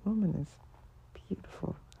woman is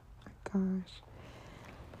beautiful. Oh my gosh.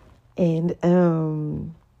 And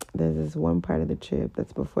there's this one part of the trip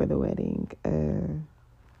that's before the wedding.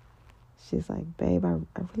 She's like, babe, I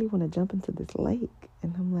really want to jump into this lake.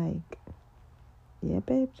 And I'm like, yeah,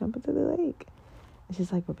 babe, jump into the lake. And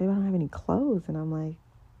she's like, but babe, I don't have any clothes. And I'm like,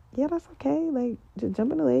 yeah, that's okay. Like, just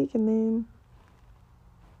jump in the lake and then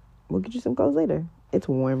we'll get you some clothes later. It's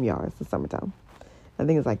warm, y'all. It's the summertime. I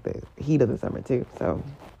think it's like the heat of the summer too. So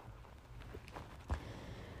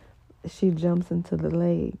she jumps into the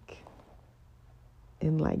lake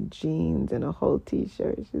in like jeans and a whole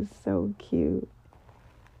t-shirt. She's so cute.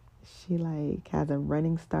 She like has a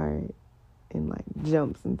running start and like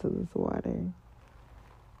jumps into this water.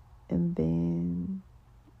 And then,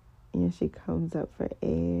 she comes up for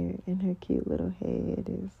air and her cute little head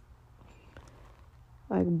is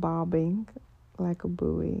like bobbing like a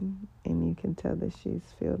buoy. And you can tell that she's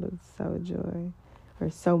filled with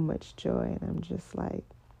so much joy. And I'm just like,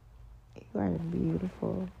 you are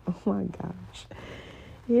beautiful. Oh my gosh.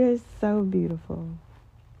 You're so beautiful.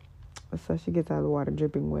 So she gets out of the water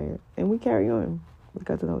dripping wet. And we carry on. We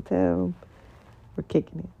go to the hotel. We're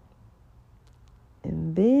kicking it.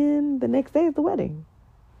 And then the next day is the wedding.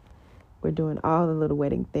 We're doing all the little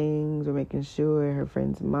wedding things. We're making sure her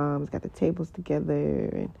friends' moms got the tables together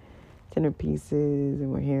and centerpieces.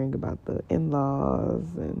 And we're hearing about the in-laws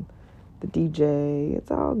and the DJ.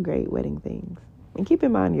 It's all great wedding things. And keep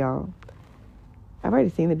in mind, y'all, I've already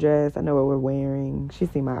seen the dress. I know what we're wearing.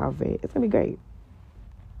 She's seen my outfit. It's going to be great.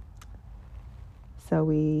 So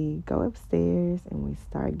we go upstairs and we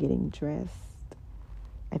start getting dressed.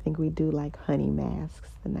 I think we do like honey masks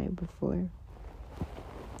the night before.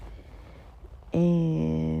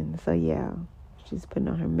 And so, yeah, she's putting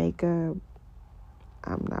on her makeup.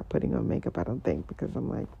 I'm not putting on makeup, I don't think, because I'm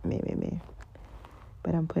like, meh.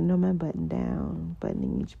 But I'm putting on my button down,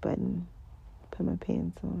 buttoning each button, put my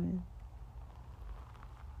pants on.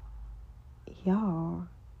 Y'all,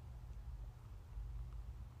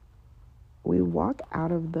 we walk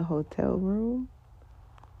out of the hotel room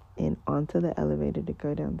and onto the elevator to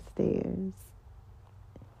go downstairs.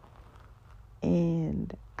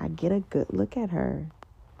 And I get a good look at her.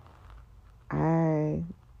 I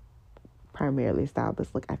primarily styled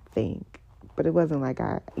this look, I think. But it wasn't like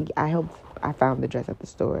I found the dress at the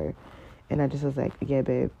store. And I just was like, yeah,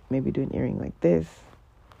 babe, maybe do an earring like this.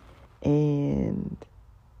 And,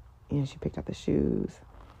 she picked out the shoes.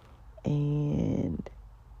 And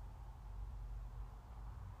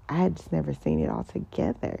I had just never seen it all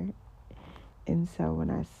together. And so when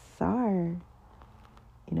I saw her,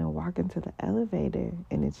 walk into the elevator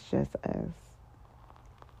and it's just us,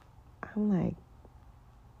 I'm like,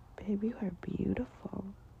 babe, you are beautiful.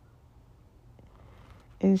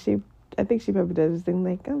 And I think she probably does this thing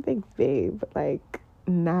like, oh, thanks, babe, but like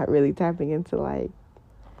not really tapping into like,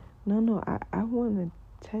 no, I want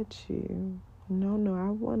to touch you. No, I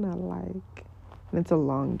want to like, and it's a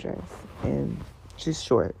long dress and she's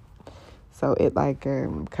short. So it like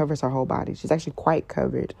covers her whole body. She's actually quite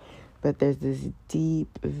covered, but there's this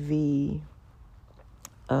deep V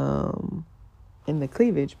in the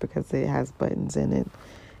cleavage because it has buttons in it.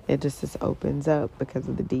 It just opens up because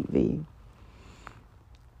of the deep V.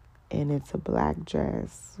 And it's a black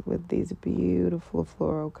dress with these beautiful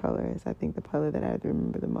floral colors. I think the color that I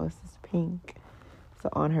remember the most is pink. So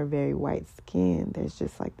on her very white skin, there's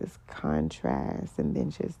just like this contrast. And then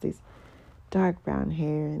just these dark brown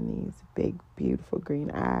hair and these big, beautiful green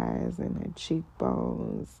eyes and her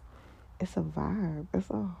cheekbones. It's a vibe. It's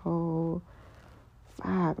a whole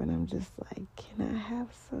vibe. And I'm just like, can I have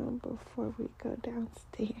some before we go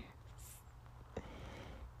downstairs?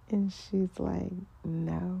 And she's like,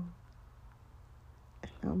 no.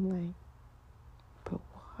 And I'm like, but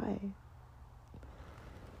why?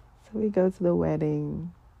 So we go to the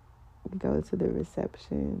wedding. We go to the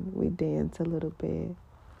reception. We dance a little bit.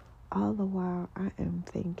 All the while, I am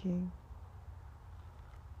thinking,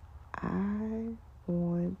 I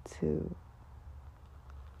want to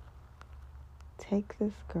take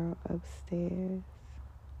this girl upstairs,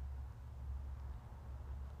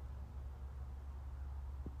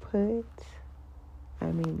 put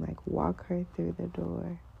like walk her through the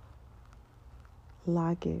door,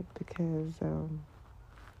 lock it, because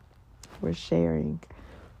we're sharing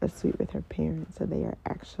a suite with her parents, so they are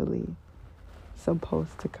actually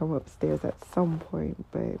supposed to come upstairs at some point.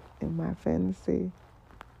 But in my fantasy,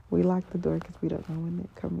 we lock the door because we don't know when they're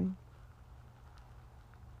coming.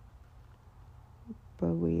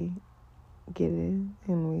 But we get in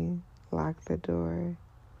and we lock the door,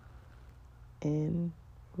 and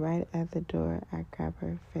right at the door, I grab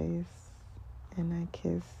her face and I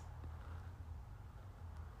kiss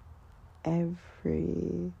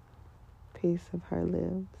every piece of her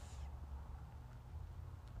lips,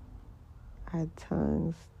 our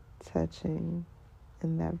tongues touching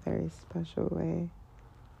in that very special way,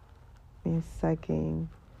 me sucking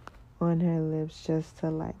on her lips just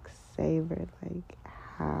to savor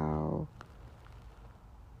how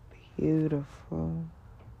beautiful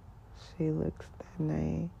she looks that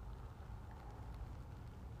night.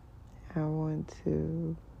 I want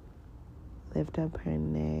to lift up her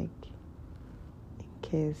neck and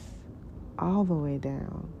kiss all the way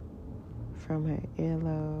down from her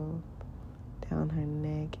earlobe, down her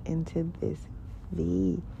neck, into this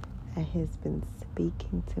V that has been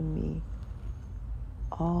speaking to me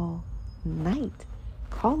all night,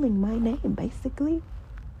 calling my name, basically.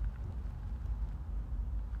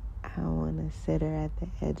 I want to sit her at the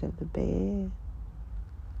edge of the bed,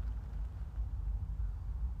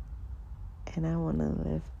 and I want to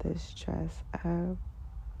lift this dress up.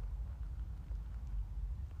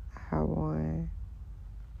 I want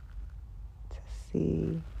to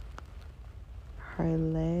see her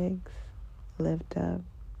legs lift up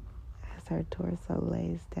as her torso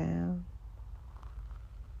lays down.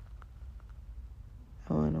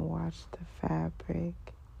 I want to watch the fabric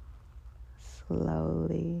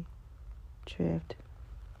slowly drift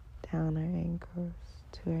down her ankles,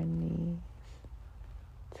 to her knees,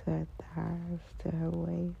 to her thighs, to her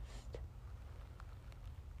waist.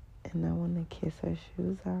 And I want to kiss her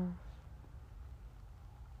shoes off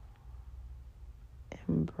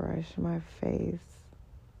and brush my face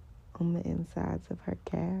on the insides of her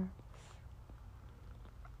calves.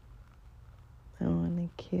 I want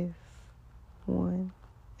to kiss one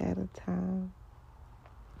at a time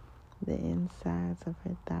the insides of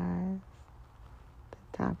her thighs,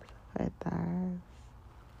 the tops of her thighs,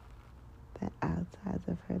 the outsides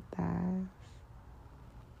of her thighs.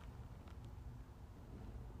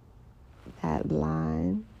 That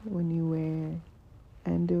line when you wear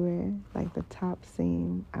underwear, the top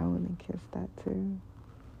seam, I want to kiss that too.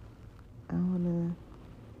 I want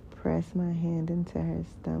to press my hand into her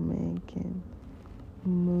stomach and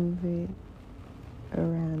move it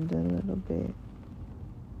around a little bit.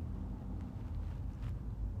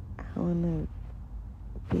 I want to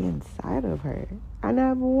be inside of her. And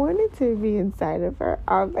I've wanted to be inside of her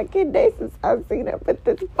all fucking day since I've seen her put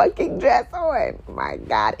this fucking dress on. My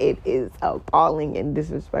God, it is appalling and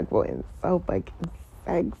disrespectful and so fucking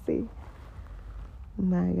sexy.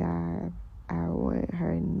 My God, I want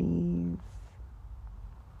her knees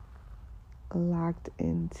locked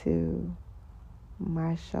into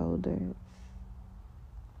my shoulders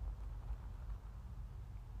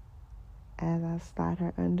as I slide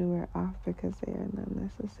her underwear off because they are not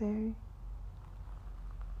necessary.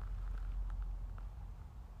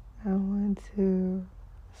 I want to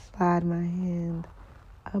slide my hand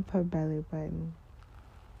up her belly button,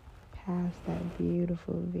 past that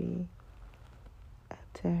beautiful V, up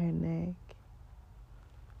to her neck,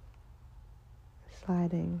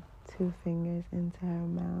 sliding 2 fingers into her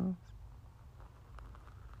mouth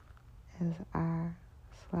as I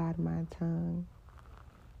slide my tongue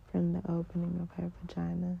from the opening of her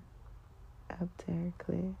vagina up to her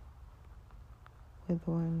clit with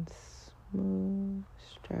one smooth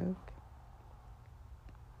stroke.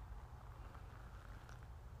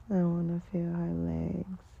 I want to feel her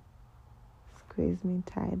legs squeeze me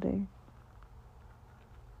tighter,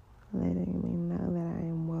 letting me know that I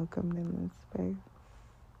am welcomed in this space.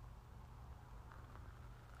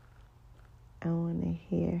 I want to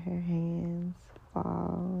hear her hands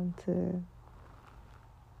fall into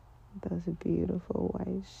those beautiful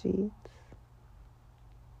white sheets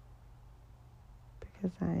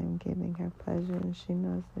because I am giving her pleasure and she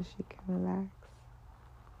knows that she can relax.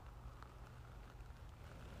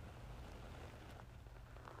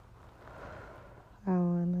 I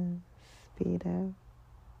want to speed up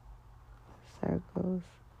circles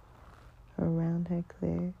around her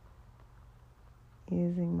clit,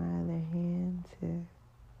 using my other hand to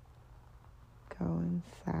go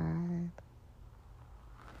inside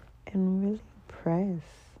and really press,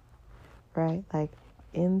 right?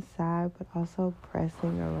 Inside, but also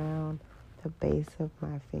pressing around the base of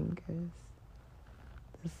my fingers,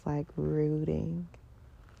 just like rooting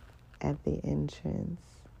at the entrance.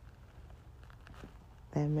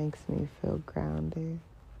 That makes me feel grounded.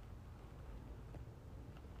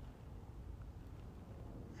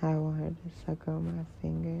 I want her to suck on my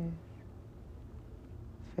fingers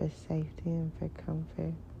for safety and for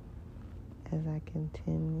comfort as I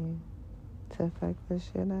continue to fuck the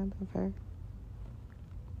shit out of her.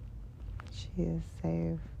 She is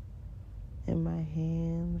safe in my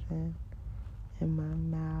hands and in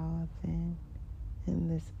my mouth and in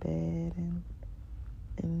this bed and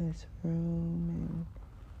in this room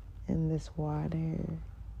and in this water.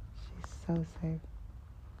 She's so safe.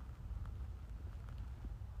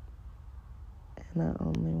 And I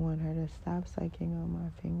only want her to stop sucking on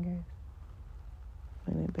my fingers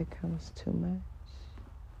when it becomes too much.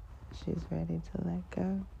 She's ready to let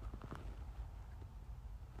go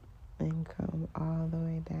and come all the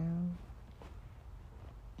way down.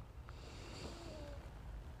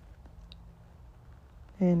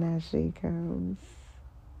 And as she comes,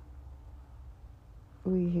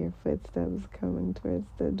 we hear footsteps coming towards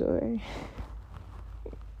the door.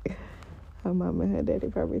 Her mama and her daddy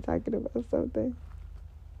probably talking about something.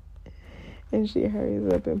 And she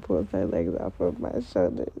hurries up and pulls her legs off of my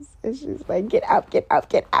shoulders. And she's like, get up, get up,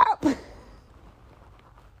 get up.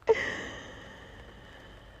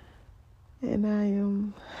 And I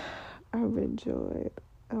am overjoyed,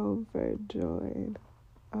 overjoyed,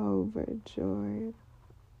 overjoyed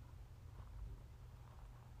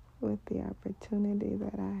with the opportunity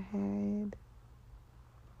that I had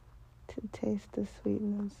to taste the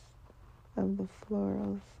sweetness of the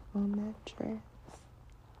florals on that dress.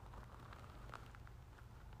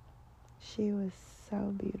 She was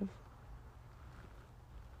so beautiful.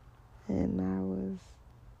 And I was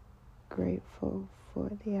grateful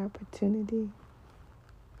for the opportunity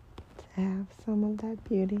to have some of that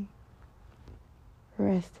beauty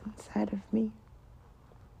rest inside of me.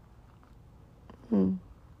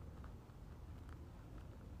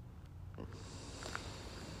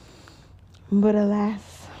 But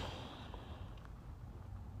alas,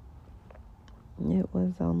 it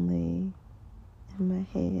was only in my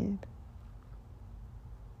head.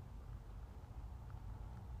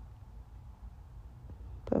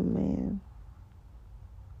 But man,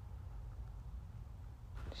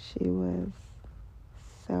 she was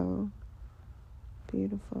so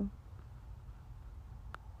beautiful.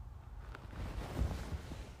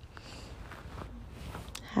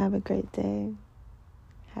 Have a great day.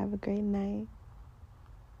 Have a great night.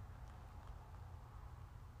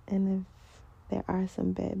 And if there are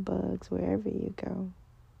some bed bugs wherever you go,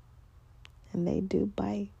 and they do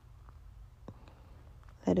bite,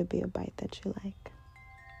 let it be a bite that you like.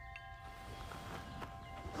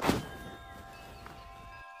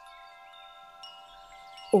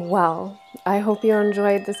 Well, I hope you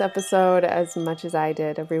enjoyed this episode as much as I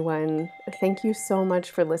did, everyone. Thank you so much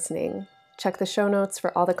for listening. Check the show notes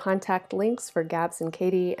for all the contact links for Gabs and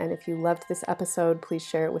Katie. And if you loved this episode, please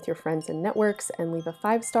share it with your friends and networks and leave a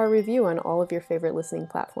 5-star review on all of your favorite listening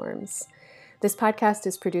platforms. This podcast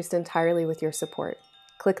is produced entirely with your support.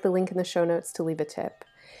 Click the link in the show notes to leave a tip.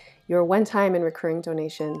 Your one-time and recurring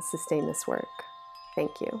donations sustain this work.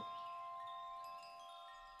 Thank you.